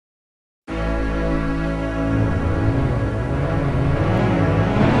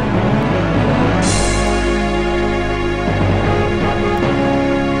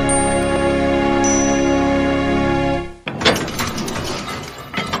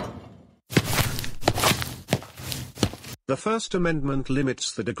The First Amendment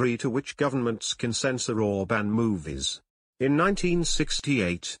limits the degree to which governments can censor or ban movies. In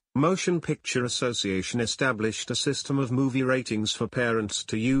 1968, Motion Picture Association established a system of movie ratings for parents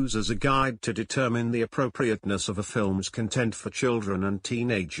to use as a guide to determine the appropriateness of a film's content for children and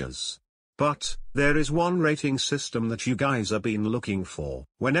teenagers. But, there is one rating system that you guys have been looking for.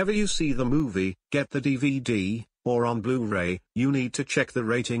 Whenever you see the movie, get the DVD, or on Blu-ray, you need to check the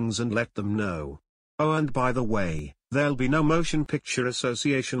ratings and let them know. Oh, and by the way, there'll be no Motion Picture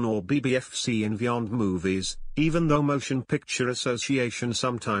Association or BBFC in Beyond movies, even though Motion Picture Association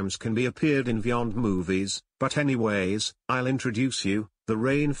sometimes can be appeared in Beyond movies. But anyways, I'll introduce you, the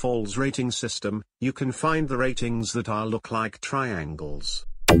Rainfalls rating system. You can find the ratings that are look like triangles.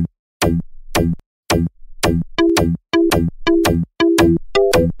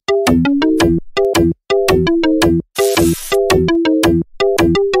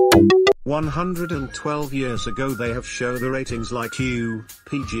 "112 years ago they have shown the ratings like U,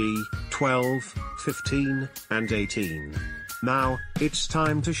 PG, 12, 15, and 18. Now, it's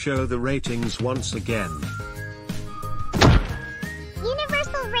time to show the ratings once again.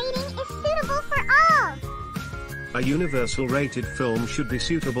 Universal rating is suitable for all. A universal rated film should be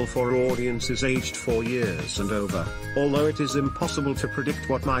suitable for audiences aged 4 years and over, although it is impossible to predict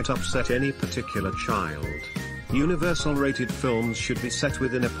what might upset any particular child. Universal rated films should be set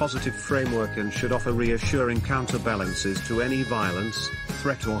within a positive framework and should offer reassuring counterbalances to any violence,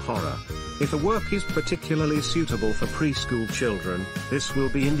 threat or horror. If a work is particularly suitable for preschool children, this will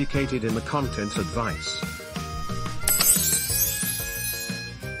be indicated in the content advice.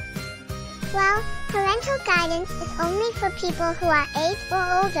 Well, parental guidance is only for people who are 8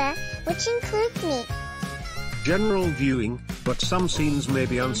 or older, which includes me. General viewing, but some scenes may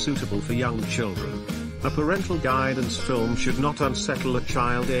be unsuitable for young children. A parental guidance film should not unsettle a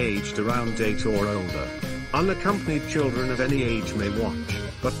child aged around 8 or older. Unaccompanied children of any age may watch,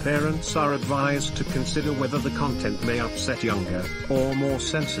 but parents are advised to consider whether the content may upset younger, or more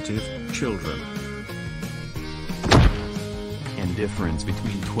sensitive, children. And difference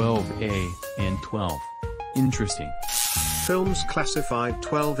between 12A and 12. Interesting. Films classified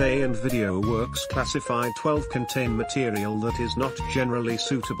 12A and video works classified 12 contain material that is not generally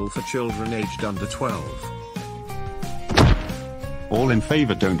suitable for children aged under 12. All in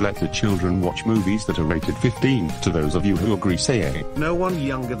favor, don't let the children watch movies that are rated 15. To those of you who agree, say A. No one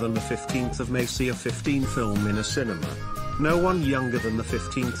younger than the 15th of May see a 15 film in a cinema. No one younger than the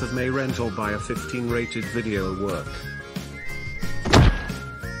 15th of May rent or buy a 15 rated video work.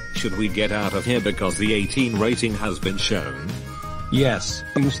 Should we get out of here because the 18 rating has been shown? Yes,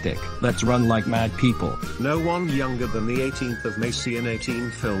 boomstick, let's run like mad people. No one younger than the 18th of May see an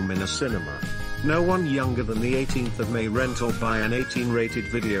 18 film in a cinema. No one younger than the 18th of May rent or buy an 18 rated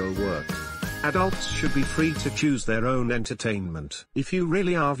video work. Adults should be free to choose their own entertainment. If you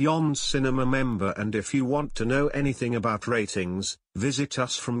really are Beyond Cinema member and if you want to know anything about ratings, visit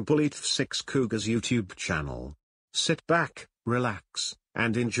us from Bullet 6 Cougars YouTube channel. Sit back, relax,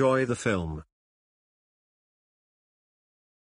 and enjoy the film.